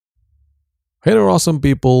Hey there, awesome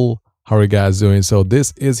people. How are you guys doing? So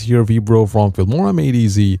this is here Vibro from Filmora Made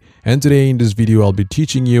Easy, and today in this video I'll be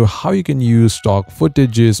teaching you how you can use stock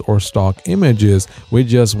footages or stock images with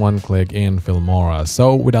just one click in Filmora.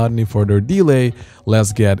 So without any further delay,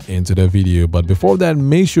 let's get into the video. But before that,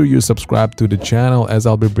 make sure you subscribe to the channel as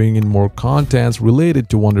I'll be bringing more contents related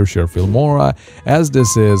to Wondershare Filmora, as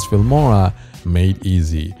this is Filmora Made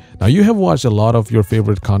Easy. Now, you have watched a lot of your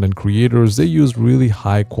favorite content creators. They use really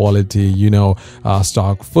high quality,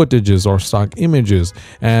 stock footages or stock images,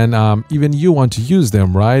 and even you want to use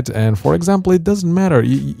them, right? And for example, it doesn't matter.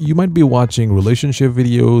 You might be watching relationship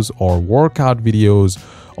videos or workout videos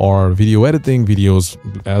or video editing videos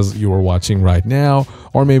as you are watching right now,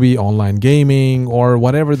 or maybe online gaming or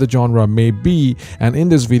whatever the genre may be. And in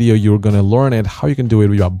this video, you're going to learn it how you can do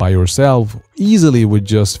it by yourself easily with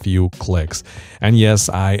just few clicks. And yes,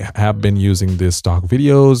 I have been using these stock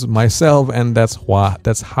videos myself, and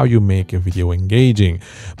that's how you make a video engaging.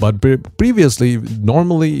 But previously,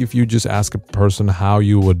 normally if you just ask a person how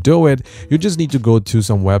you would do it, you just need to go to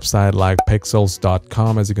some website like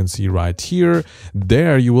pixels.com, as you can see right here.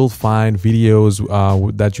 There you will find videos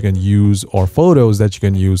that you can use, or photos that you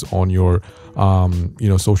can use on your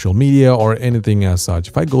social media or anything as such.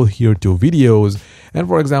 If I go here to videos, and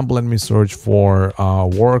for example, let me search for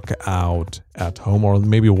workout at home, or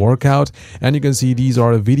maybe workout, and you can see these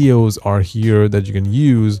are the videos are here that you can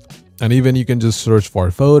use. And even you can just search for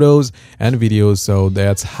photos and videos. So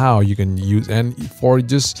that's how you can use, and for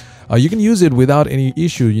just you can use it without any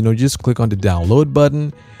issue. Just click on the download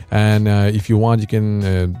button, and if you want, you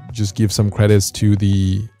can just give some credits to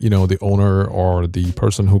the the owner or the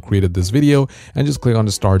person who created this video, and just click on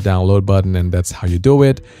the start download button, and that's how you do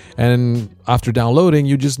it. And after downloading,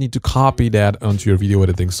 you just need to copy that onto your video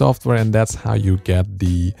editing software, and that's how you get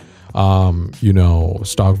the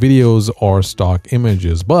stock videos or stock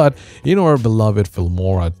images. But in our beloved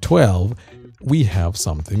Filmora 12, we have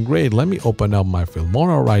something great. Let me open up my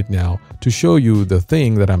Filmora right now to show you the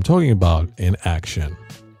thing that I'm talking about in action.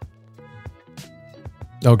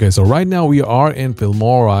 Okay, so right now we are in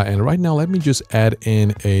Filmora, and right now let me just add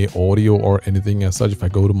in a audio or anything as such. If I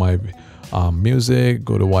go to my music,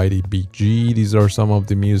 go to YDBG, these are some of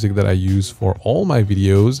the music that I use for all my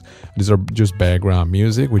videos. These are just background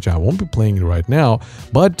music, which I won't be playing right now.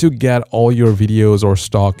 But to get all your videos or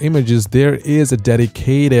stock images, there is a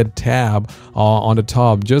dedicated tab on the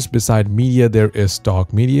top. Just beside media, there is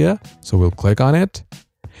stock media, so we'll click on it.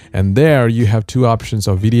 And there you have two options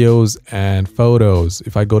of videos and photos.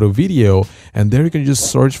 If I go to video, and there you can just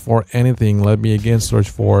search for anything. Let me again search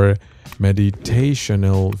for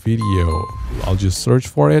meditational video. I'll just search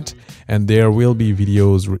for it, and there will be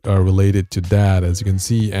videos related to that, as you can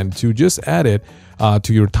see. And to just add it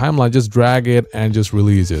to your timeline, just drag it and just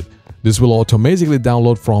release it. This will automatically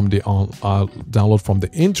download from the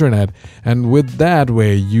internet, and with that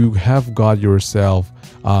way you have got yourself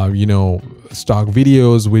stock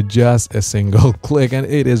videos with just a single click, and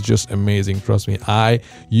it is just amazing. Trust me, I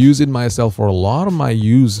use it myself for a lot of my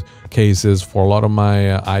use cases. For a lot of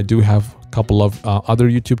my I do have couple of other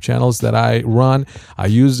YouTube channels that I run. I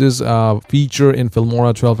use this feature in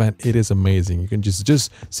Filmora 12, and it is amazing. You can just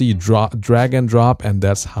see drag and drop, and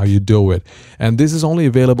that's how you do it. And this is only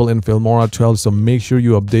available in Filmora 12, so make sure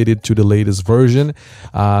you update it to the latest version.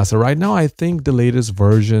 So right now I think the latest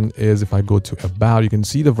version is, if I go to about, you can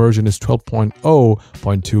see the version is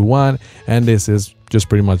 12.0.21, and this is just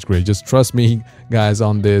pretty much great. Just trust me guys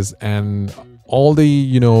on this, and all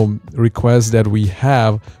the requests that we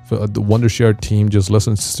have for the Wondershare team just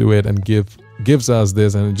listens to it and gives us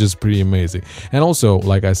this, and it's just pretty amazing. And also,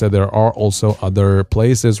 like I said, there are also other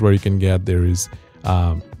places where you can get. There is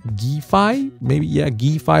Giphy,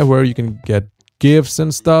 Giphy, where you can get GIFs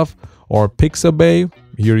and stuff, or Pixabay.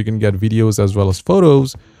 Here you can get videos as well as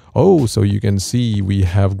photos. Oh, so you can see we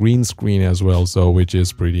have green screen as well, so which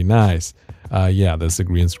is pretty nice. Yeah, that's a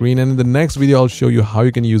green screen. And in the next video, I'll show you how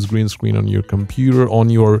you can use green screen on your computer, on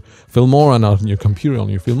your Filmora, not on your computer, on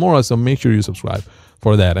your Filmora. So make sure you subscribe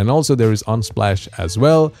for that. And also there is Unsplash as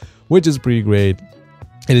well, which is pretty great.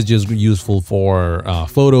 It is just useful for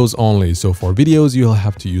photos only. So for videos, you'll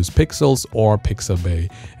have to use Pixels or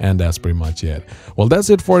Pixabay, and that's pretty much it. Well, that's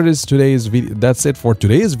it for today's video. That's it for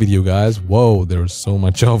today's video, guys. Whoa, there's so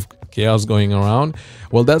much of chaos going around.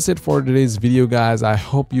 Well, that's it for today's video, guys. I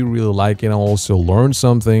hope you really like it and also learned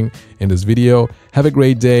something in this video. Have a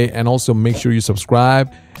great day, and also make sure you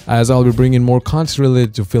subscribe, as I'll be bringing more content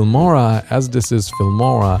related to Filmora, as this is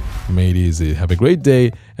Filmora Made Easy. Have a great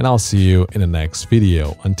day, and I'll see you in the next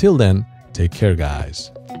video. Until then, take care, guys.